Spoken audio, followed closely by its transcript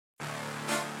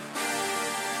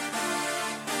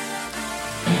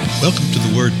Welcome to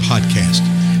the Word Podcast.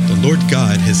 The Lord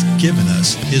God has given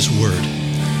us His Word.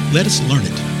 Let us learn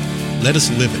it. Let us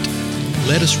live it.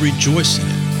 Let us rejoice in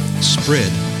it.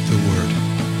 Spread the Word.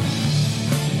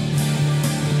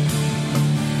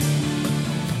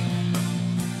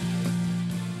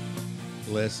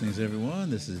 Blessings, everyone.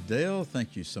 This is Dale.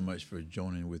 Thank you so much for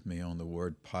joining with me on the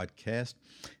Word Podcast.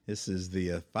 This is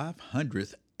the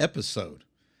 500th episode.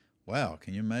 Wow,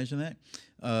 can you imagine that?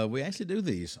 We actually do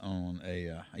these on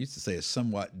I used to say a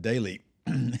somewhat daily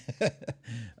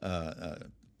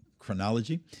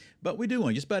chronology, but we do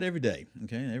one just about every day,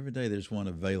 okay? Every day there's one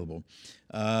available.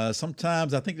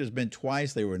 Sometimes, I think there's been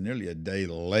twice they were nearly a day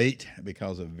late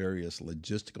because of various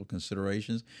logistical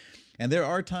considerations. And there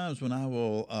are times when I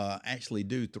will actually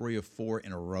do 3 or 4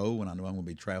 in a row when I know I'm going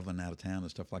to be traveling out of town and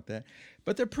stuff like that.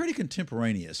 But they're pretty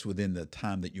contemporaneous within the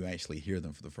time that you actually hear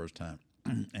them for the first time.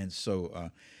 And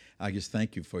so I just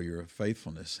thank you for your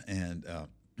faithfulness and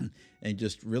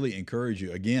just really encourage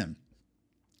you again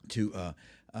to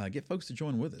get folks to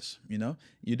join with us. You know,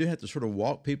 you do have to sort of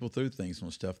walk people through things on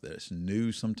stuff that's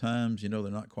new sometimes. You know,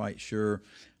 they're not quite sure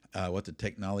what the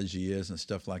technology is and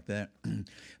stuff like that.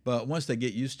 But once they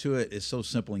get used to it, it's so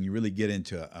simple, and you really get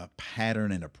into a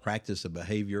pattern and a practice of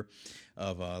behavior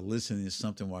of listening to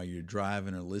something while you're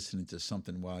driving or listening to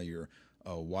something while you're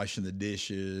washing the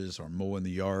dishes or mowing the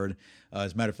yard.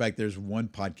 As a matter of fact, there's one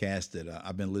podcast that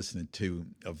I've been listening to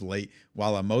of late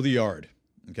while I mow the yard.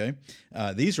 Okay,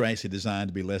 these are actually designed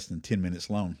to be less than 10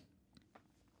 minutes long.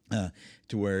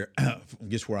 To where,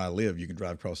 just where I live, you can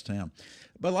drive across town.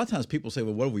 But a lot of times people say,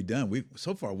 well, what have we done? We've just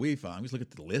look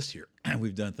at the list here.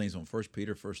 We've done things on 1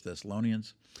 Peter, 1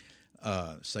 Thessalonians,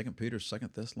 2 Peter, 2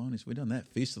 Thessalonians. We've done that.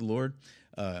 Feast of the Lord,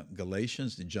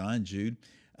 Galatians, John, Jude,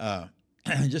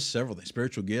 just several things.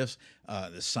 Spiritual gifts,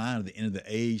 the sign of the end of the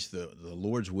age, the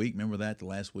Lord's week. Remember that, the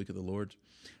last week of the Lord's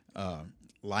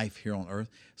life here on earth.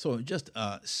 So just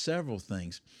several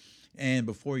things. And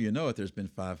before you know it, there's been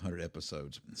 500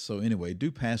 episodes. So anyway, do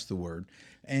pass the word.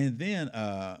 And then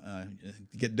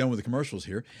get done with the commercials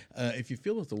here. If you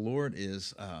feel that the Lord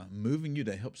is moving you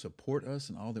to help support us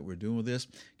and all that we're doing with this,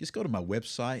 just go to my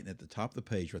website, and at the top of the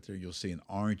page right there, you'll see an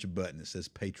orange button that says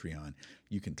Patreon.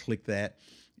 You can click that,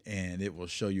 and it will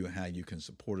show you how you can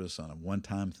support us on a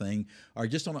one-time thing or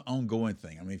just on an ongoing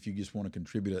thing. I mean, if you just want to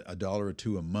contribute $1 or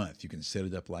 $2 a month, you can set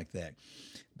it up like that,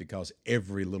 because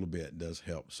every little bit does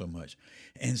help so much.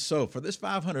 And so for this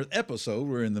 500th episode,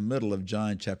 we're in the middle of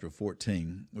John chapter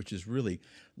 14, which is really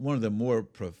one of the more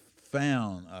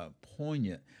profound,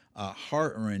 poignant,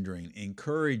 heart-rendering,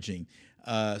 encouraging,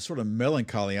 sort of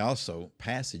melancholy also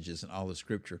passages in all the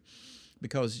Scripture,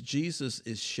 because Jesus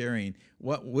is sharing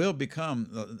what will become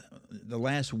the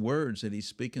last words that he's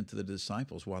speaking to the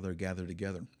disciples while they're gathered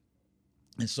together.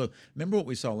 And so remember what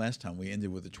we saw last time. We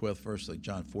ended with the 12th verse of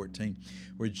John 14,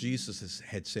 where Jesus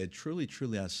had said, "Truly,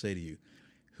 truly, I say to you,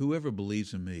 whoever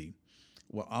believes in me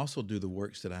will also do the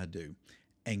works that I do,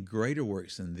 and greater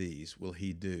works than these will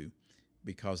he do,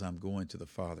 because I'm going to the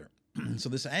Father." So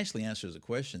this actually answers a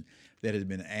question that had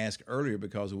been asked earlier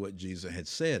because of what Jesus had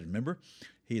said. Remember,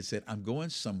 he had said, "I'm going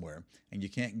somewhere, and you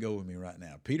can't go with me right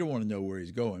now." Peter wanted to know where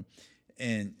he's going,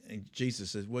 and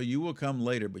Jesus says, "Well, you will come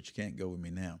later, but you can't go with me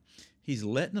now." He's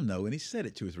letting them know, and he said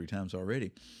it 2 or 3 times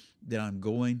already, that I'm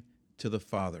going to the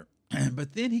Father.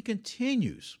 But then he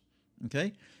continues,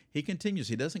 okay? He continues.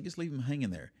 He doesn't just leave them hanging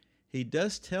there. He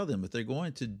does tell them that they're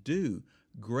going to do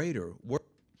greater work.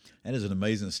 That is an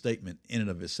amazing statement in and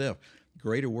of itself.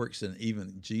 Greater works than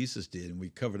even Jesus did, and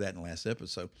we covered that in the last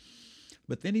episode.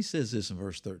 But then he says this in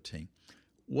verse 13,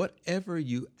 "Whatever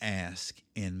you ask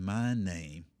in my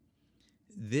name,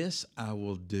 this I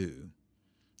will do,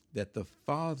 that the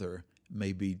Father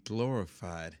may be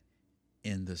glorified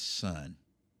in the Son."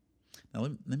 Now,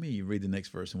 let me read the next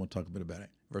verse, and we'll talk a bit about it.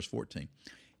 Verse 14,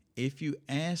 "If you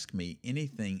ask me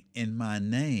anything in my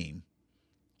name,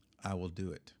 I will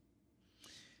do it."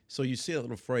 So you see that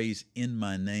little phrase, "in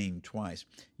my name," twice.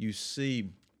 You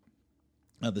see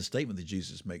the statement that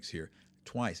Jesus makes here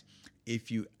twice.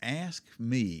 If you ask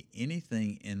me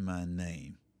anything in my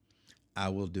name, I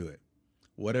will do it.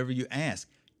 Whatever you ask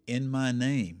in my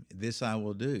name, this I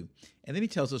will do. And then he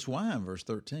tells us why in verse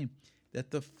 13,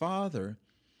 that the Father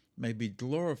may be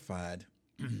glorified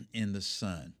in the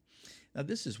Son. Now,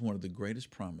 this is one of the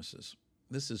greatest promises.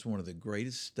 This is one of the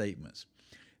greatest statements.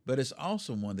 But it's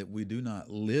also one that we do not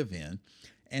live in,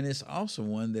 and it's also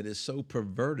one that is so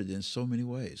perverted in so many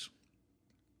ways.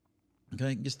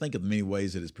 Okay, just think of the many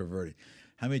ways that it's perverted.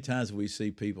 How many times we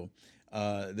see people,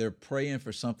 they're praying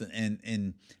for something,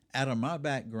 and out of my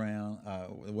background,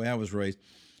 the way I was raised,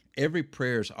 Every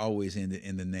prayer is always ended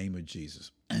in the name of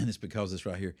Jesus. And it's because it's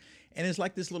right here. And it's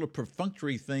like this little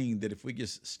perfunctory thing that if we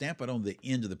just stamp it on the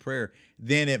end of the prayer,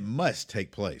 then it must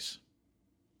take place.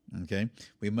 Okay,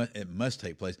 it must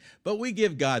take place, but we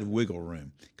give God wiggle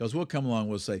room, because we'll come along,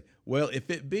 we'll say, well, if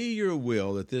it be your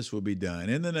will that this will be done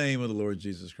in the name of the Lord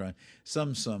Jesus Christ,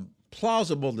 some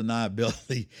plausible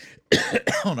deniability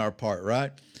on our part,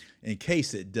 right? In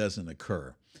case it doesn't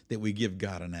occur, that we give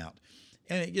God an out.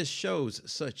 And it just shows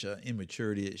such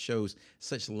immaturity. It shows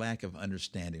such lack of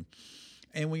understanding.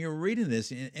 And when you're reading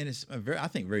this, and it's I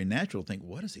think very natural to think,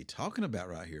 what is he talking about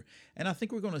right here? And I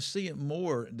think we're going to see it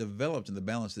more developed in the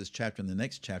balance of this chapter and the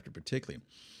next chapter particularly.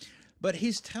 But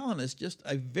he's telling us just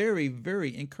a very,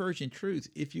 very encouraging truth.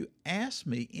 If you ask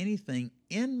me anything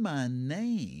in my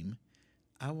name,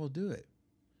 I will do it.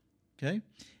 Okay?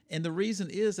 And the reason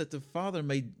is that the Father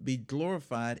may be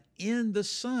glorified in the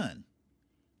Son.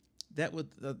 That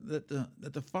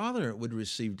the Father would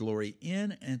receive glory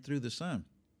in and through the Son.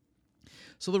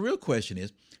 So the real question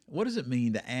is, what does it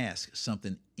mean to ask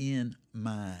something in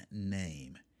my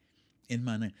name? In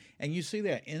my name. And you see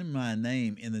that in my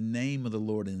name, in the name of the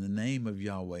Lord, in the name of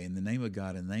Yahweh, in the name of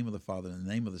God, in the name of the Father, in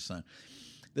the name of the Son.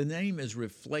 The name is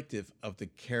reflective of the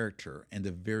character and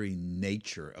the very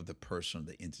nature of the person,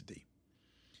 the entity,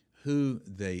 who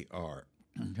they are.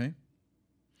 Okay?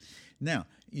 Now,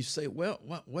 you say, well,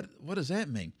 what does that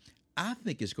mean? I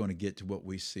think it's going to get to what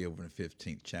we see over in the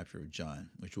 15th chapter of John,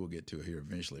 which we'll get to here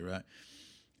eventually, right?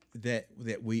 That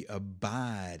we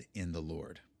abide in the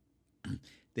Lord.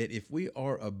 That if we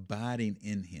are abiding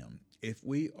in him, if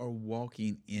we are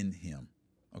walking in him,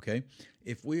 okay?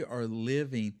 If we are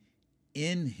living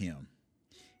in him,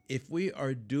 if we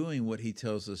are doing what he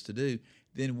tells us to do,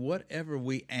 then whatever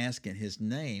we ask in his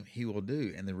name, he will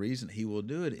do. And the reason he will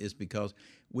do it is because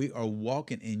we are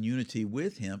walking in unity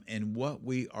with him, and what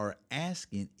we are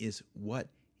asking is what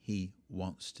he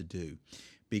wants to do,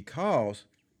 because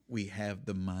we have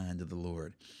the mind of the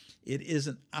Lord. It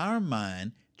isn't our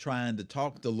mind trying to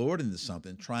talk the Lord into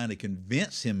something, trying to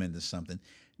convince him into something.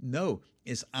 No,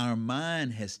 it's our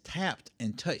mind has tapped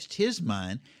and touched his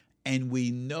mind, and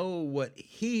we know what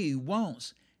he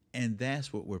wants, and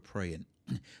that's what we're praying.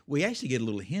 We actually get a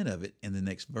little hint of it in the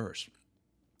next verse.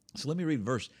 So let me read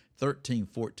verse 13,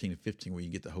 14, and 15, where you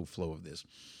get the whole flow of this.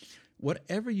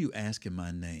 Whatever you ask in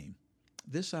my name,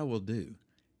 this I will do,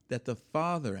 that the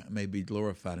Father may be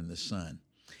glorified in the Son.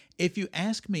 If you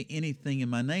ask me anything in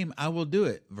my name, I will do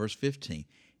it. Verse 15,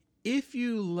 if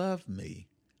you love me,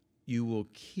 you will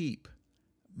keep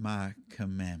my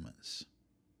commandments.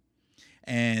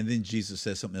 And then Jesus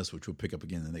says something else, which we'll pick up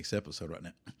again in the next episode right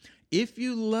now. If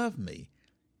you love me,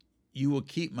 you will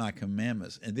keep my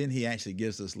commandments. And then he actually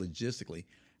gives us logistically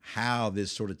how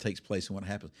this sort of takes place and what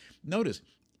happens. Notice,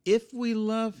 if we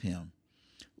love him,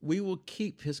 we will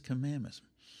keep his commandments.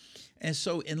 And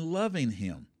so in loving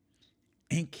him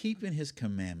and keeping his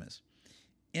commandments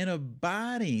and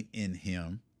abiding in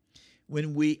him,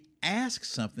 when we ask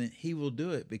something, he will do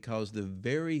it, because the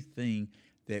very thing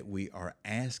that we are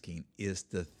asking is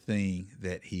the thing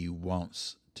that he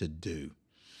wants to do.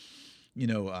 You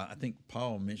know, I think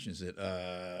Paul mentions it.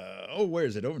 Where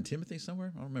is it? Over in Timothy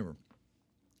somewhere? I don't remember.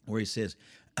 Where he says,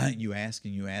 you ask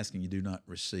and you ask and you do not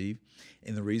receive.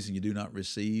 And the reason you do not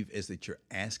receive is that you're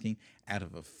asking out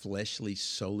of a fleshly,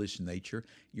 soulish nature.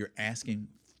 You're asking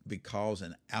because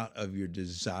and out of your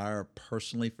desire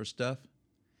personally for stuff.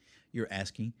 You're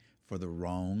asking for the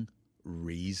wrong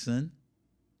reason.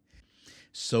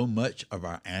 So much of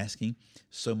our asking,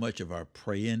 so much of our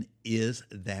praying is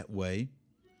that way.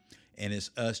 And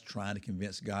it's us trying to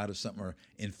convince God of something or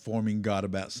informing God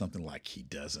about something like he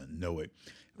doesn't know it,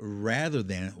 rather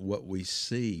than what we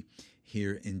see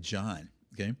here in John,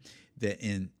 okay? That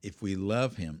if we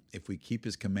love him, if we keep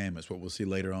his commandments, what we'll see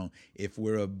later on, if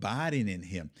we're abiding in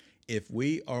him, if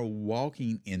we are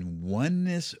walking in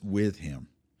oneness with him,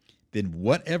 then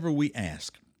whatever we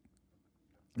ask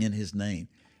in his name,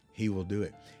 he will do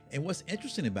it. And what's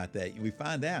interesting about that, we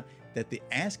find out that the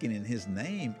asking in his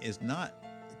name is not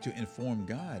to inform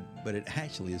God, but it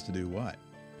actually is to do what?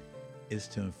 It's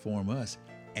to inform us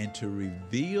and to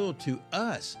reveal to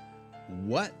us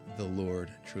what the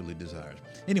Lord truly desires.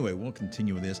 Anyway, we'll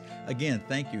continue with this. Again,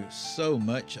 thank you so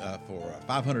much for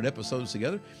 500 episodes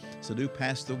together. So do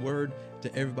pass the word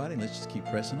to everybody, and let's just keep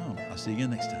pressing on. I'll see you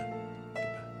again next time.